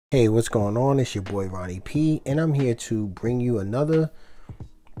Hey, what's going on? It's your boy Ronnie P, and I'm here to bring you another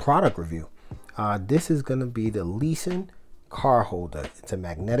product review. This is going to be the Lisen car holder. It's a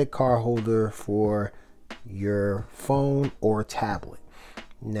magnetic car holder for your phone or tablet.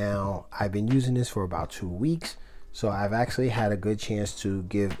 Now, I've been using this for about 2 weeks, so I've actually had a good chance to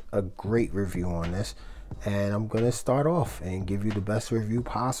give a great review on this, and I'm going to start off and give you the best review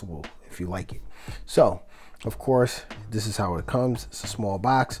possible if you like it. So, of course, this is how it comes. It's a small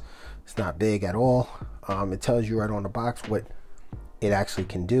box. It's not big at all. It tells you right on the box what it actually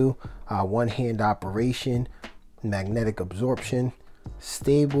can do. One hand operation, magnetic absorption,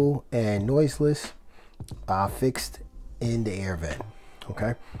 stable and noiseless, fixed in the air vent.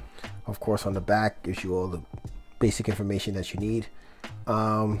 Okay. Of course, on the back gives you all the basic information that you need.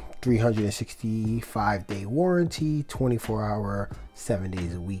 365-day warranty, 24-hour, 7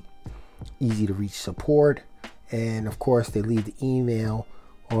 days a week. Easy to reach support, and of course they leave the email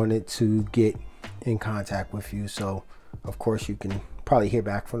on it to get in contact with you, so of course you can probably hear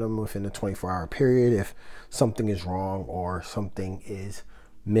back from them within the 24-hour period if something is wrong or something is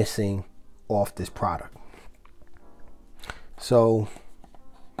missing off this product. So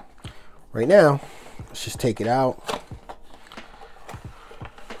right now, let's just take it out,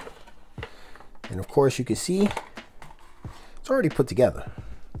 and of course you can see it's already put together.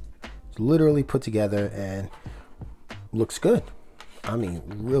 It's literally put together and looks good. I mean,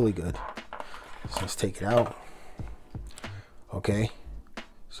 really good. So let's take it out. Okay.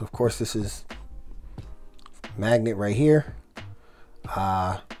 So of course this is magnet right here.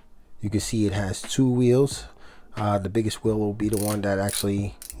 You can see it has 2 wheels. The biggest wheel will be the one that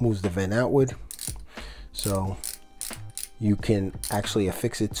actually moves the vent outward. So you can actually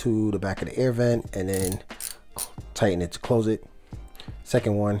affix it to the back of the air vent and then tighten it to close it.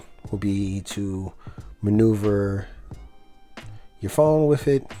 Second one will be to maneuver your phone with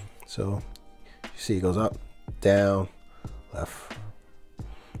it. So you see it goes up, down, left,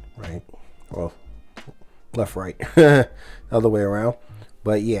 right, well, left, right, the other way around.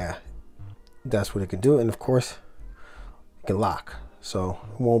 But yeah, that's what it can do. And of course it can lock, so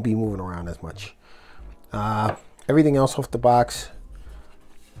it won't be moving around as much. Everything else off the box,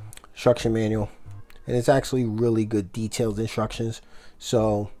 instruction manual, and it's actually really good detailed instructions.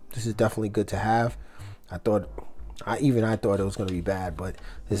 So this is definitely good to have. I thought it was going to be bad, but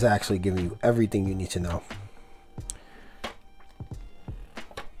it's actually giving you everything you need to know.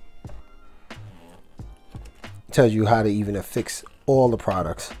 It tells you how to even affix all the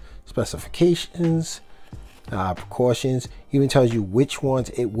products, specifications, precautions, even tells you which ones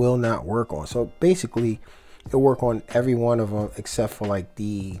it will not work on. So basically it'll work on every one of them except for like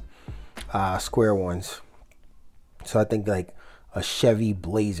the square ones. So I think like a Chevy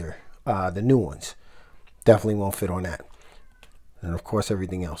Blazer, the new ones, definitely won't fit on that. And of course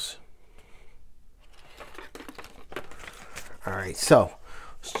everything else. All right, so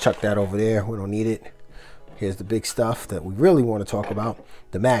let's chuck that over there. We don't need it. Here's the big stuff that we really want to talk about,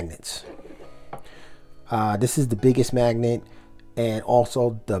 the magnets. This is the biggest magnet and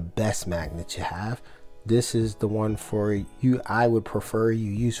also the best magnet you have. This is the one for you. I would prefer you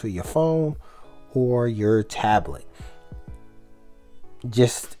use for your phone or your tablet.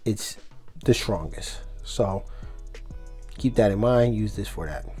 Just, it's the strongest, so keep that in mind. Use this for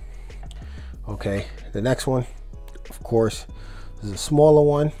that. Okay, the next one, of course, is a smaller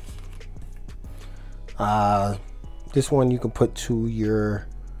one. This one you can put to your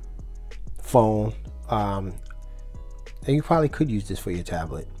phone, and you probably could use this for your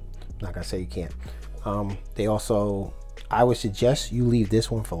tablet. I'm not gonna say you can't. They also, I would suggest you leave this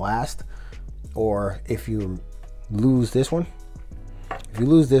one for last, or if you lose this one,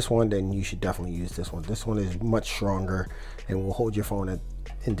 then you should definitely use this one. This one is much stronger and will hold your phone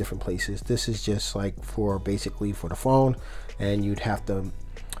in different places. This is just like for basically for the phone, and you'd have to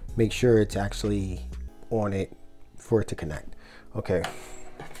make sure it's actually on it for it to connect. Okay.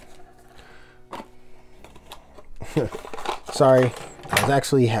 Sorry, I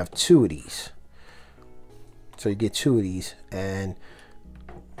actually have 2 of these. So you get 2 of these, and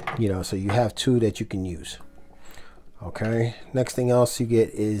you know, so you have 2 that you can use. Okay, next thing else you get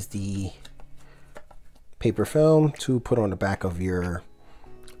is the paper film to put on the back of your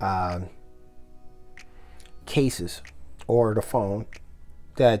cases or the phone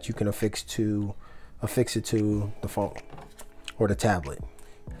that you can affix it to the phone or the tablet.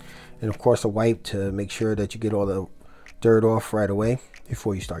 And of course a wipe to make sure that you get all the dirt off right away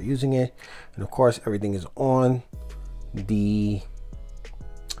before you start using it. And of course everything is on the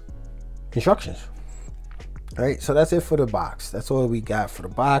instructions. All right, so that's it for the box. That's all we got for the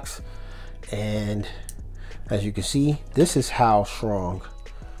box. And as you can see, this is how strong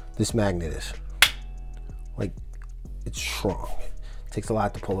this magnet is. Like, it's strong. It takes a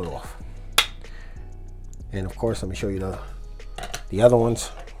lot to pull it off. And of course, let me show you the other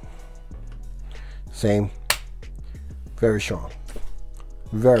ones. Same. Very strong.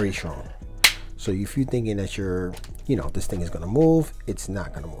 Very strong. So if you're thinking that this thing is going to move, it's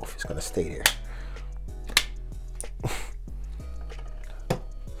not going to move. It's going to stay there.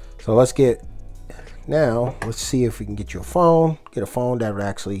 So let's see if we can get you a phone, get a phone that would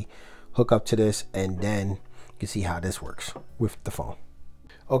actually hook up to this, and then you can see how this works with the phone.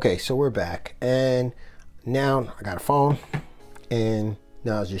 Okay, so we're back, and now I got a phone, and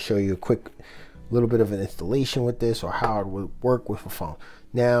now I'll just show you a quick little bit of an installation with this, or how it would work with a phone.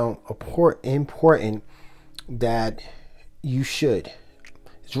 Now, important that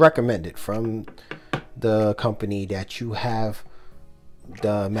it's recommended from the company that you have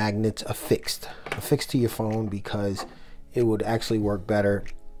the magnets affixed to your phone, because it would actually work better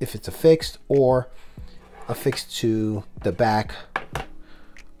if it's affixed or affixed to the back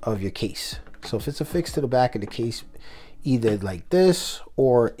of your case. So if it's affixed to the back of the case, either like this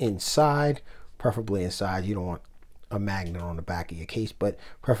or inside, preferably inside. You don't want a magnet on the back of your case, but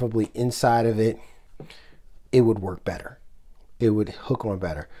preferably inside of it, it would work better. It would hook on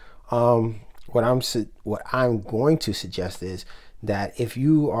better. What I'm going to suggest is that if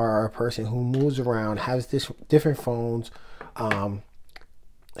you are a person who moves around, has different phones, and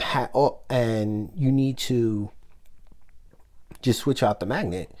you need to just switch out the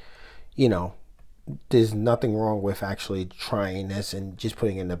magnet, there's nothing wrong with actually trying this and just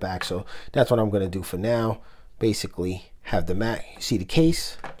putting it in the back. So that's what I'm going to do for now. Basically, have see the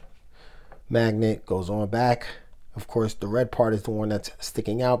case, magnet goes on back. Of course, the red part is the one that's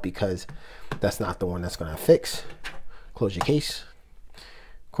sticking out, because that's not the one that's going to fix. Close your case.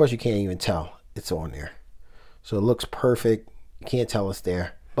 Of course, you can't even tell it's on there. So it looks perfect. You can't tell it's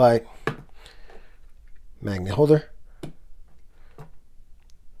there, but magnet holder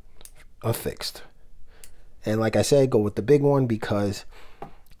affixed. And like I said, go with the big one, because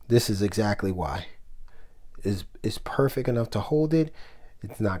this is exactly why. It's perfect enough to hold it.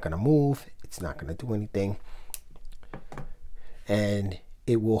 It's not going to move. It's not going to do anything. And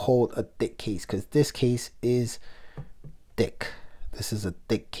it will hold a thick case, because this case is thick. This is a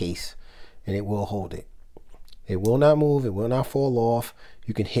thick case, and it will hold it. It will not move. It will not fall off.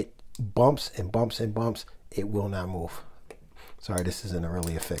 You can hit bumps and bumps and bumps. It will not move. Sorry, this isn't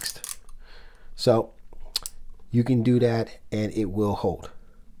really affixed. So you can do that, and it will hold.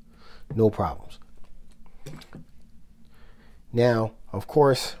 No problems. Now, of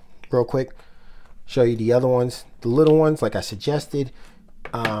course, real quick, show you the other ones. The little ones, like I suggested,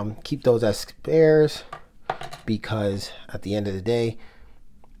 keep those as spares, because at the end of the day,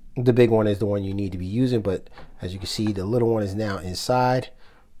 the big one is the one you need to be using. But as you can see, the little one is now inside.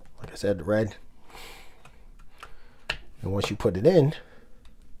 Like I said, the red. And once you put it in,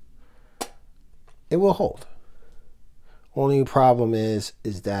 it will hold. Only problem is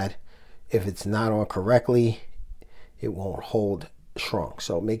that if it's not on correctly, it won't hold strong.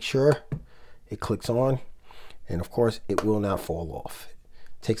 So make sure it clicks on, and of course it will not fall off.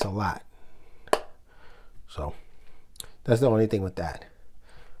 It takes a lot. So that's the only thing with that.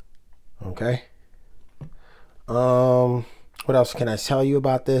 Okay. What else can I tell you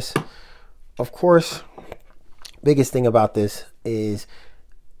about this? Of course, biggest thing about this is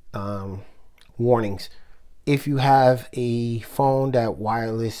warnings. If you have a phone that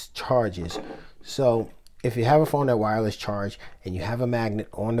wireless charges, so if you have a phone that wireless charge and you have a magnet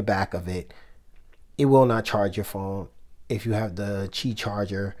on the back of it, it will not charge your phone. If you have the Qi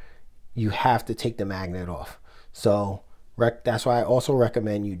charger, you have to take the magnet off. So that's why I also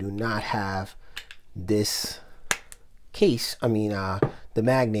recommend you do not have this case, the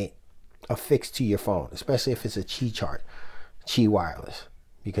magnet affixed to your phone, especially if it's a Qi wireless,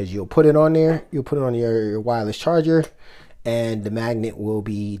 because you'll put it on there, you'll put it on your wireless charger, and the magnet will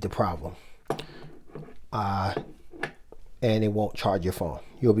be the problem. And it won't charge your phone.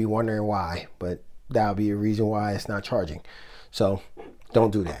 You'll be wondering why, but that'll be a reason why it's not charging. So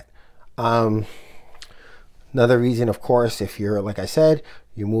don't do that. Another reason, of course, if you're, like I said,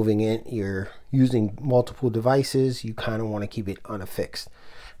 you're moving in, you're using multiple devices, you kind of want to keep it unaffixed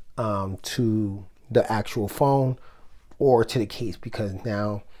to the actual phone or to the case, because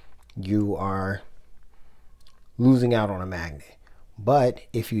now you are losing out on a magnet. But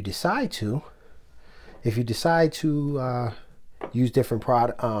if you decide to use different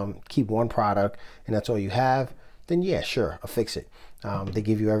product, keep one product, and that's all you have, then yeah, sure, affix it. They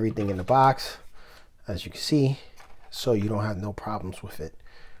give you everything in the box, as you can see, so you don't have no problems with it.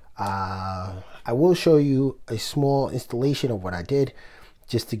 I will show you a small installation of what I did.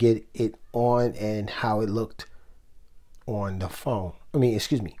 just to get it on and how it looked on the phone. I mean,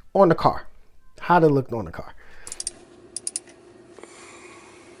 excuse me, on the car. How it looked on the car.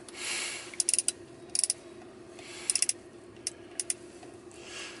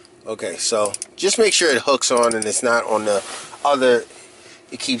 Okay, so just make sure it hooks on and it's not on the other,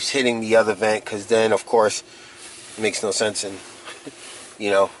 it keeps hitting the other vent, because then of course it makes no sense. And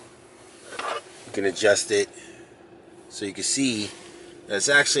you know, you can adjust it so you can see that it's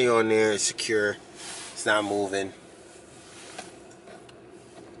actually on there, it's secure, it's not moving.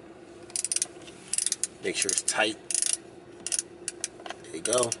 Make sure it's tight. There you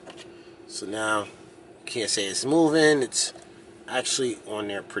go. So now you can't say it's moving, it's actually on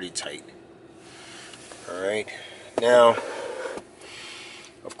there pretty tight. Alright, now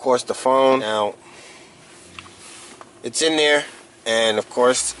of course the phone, now it's in there, and of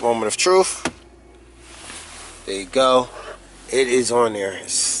course, moment of truth, there you go, it is on there,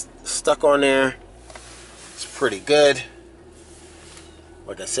 it's stuck on there, it's pretty good.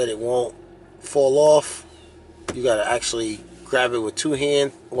 Like I said, it won't fall off. You gotta actually grab it with two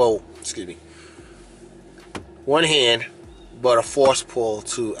hands, well, excuse me, one hand, but a force pull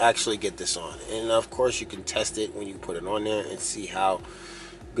to actually get this on. And of course you can test it when you put it on there and see how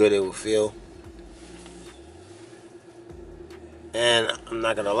good it will feel. And I'm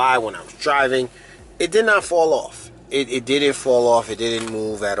not gonna lie, when I was driving, it did not fall off. It didn't fall off, it didn't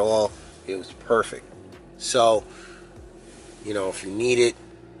move at all. It was perfect. So, you know, if you need it,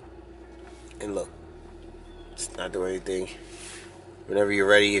 and look, it's not doing anything. Whenever you're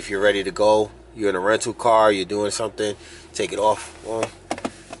ready, if you're ready to go, you're in a rental car, you're doing something, take it off. Well,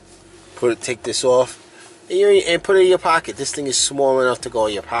 take this off and put it in your pocket. This thing is small enough to go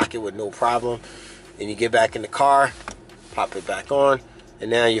in your pocket with no problem. And you get back in the car, pop it back on,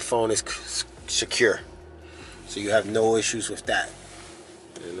 and now your phone is secure. So you have no issues with that.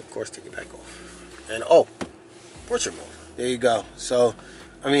 And of course, take it back off. And oh, portrait mode. There you go. So,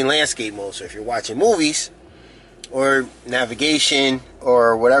 I mean landscape mode. So if you're watching movies or navigation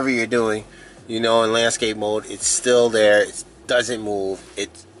or whatever you're doing, you know, in landscape mode, it's still there. It doesn't move.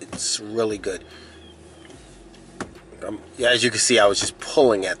 It's really good. Yeah, as you can see, I was just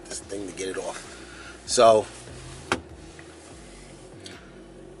pulling at this thing to get it off. So,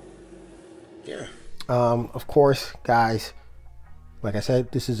 yeah. Of course, guys, like I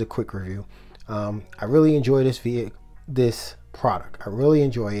said, this is a quick review. I really enjoy this product. I really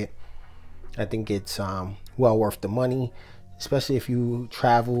enjoy it. I think it's well worth the money, especially if you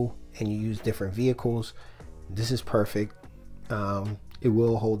travel and you use different vehicles. This is perfect. It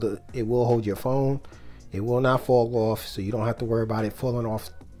will hold your phone. It will not fall off, so you don't have to worry about it falling off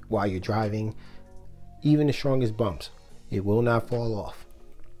while you're driving. Even the strongest bumps, it will not fall off.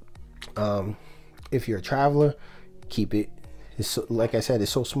 If you're a traveler, keep it. Like I said,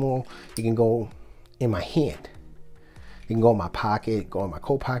 it's so small, it can go in my hand. It can go in my pocket, go in my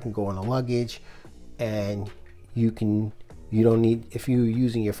coat pocket, go in the luggage, and you don't need, if you're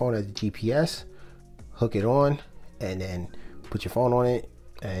using your phone as a GPS, hook it on and then put your phone on it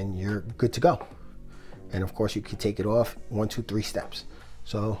and you're good to go. And of course you can take it off 1, 2, 3 steps.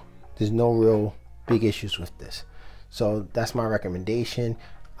 So there's no real big issues with this. So that's my recommendation.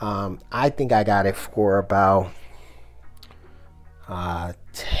 I think I got it for about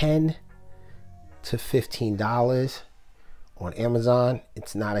 $10 to $15 on Amazon.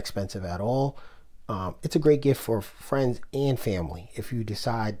 It's not expensive at all. It's a great gift for friends and family. If you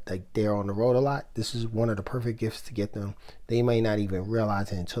decide like they're on the road a lot, this is one of the perfect gifts to get them. They may not even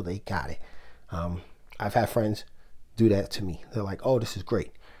realize it until they got it. I've had friends do that to me. They're like, oh, this is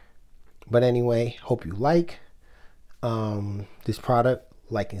great. But anyway, hope you like this product.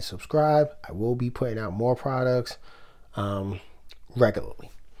 Like and subscribe. I will be putting out more products regularly.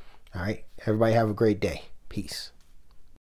 All right, everybody have a great day. Peace.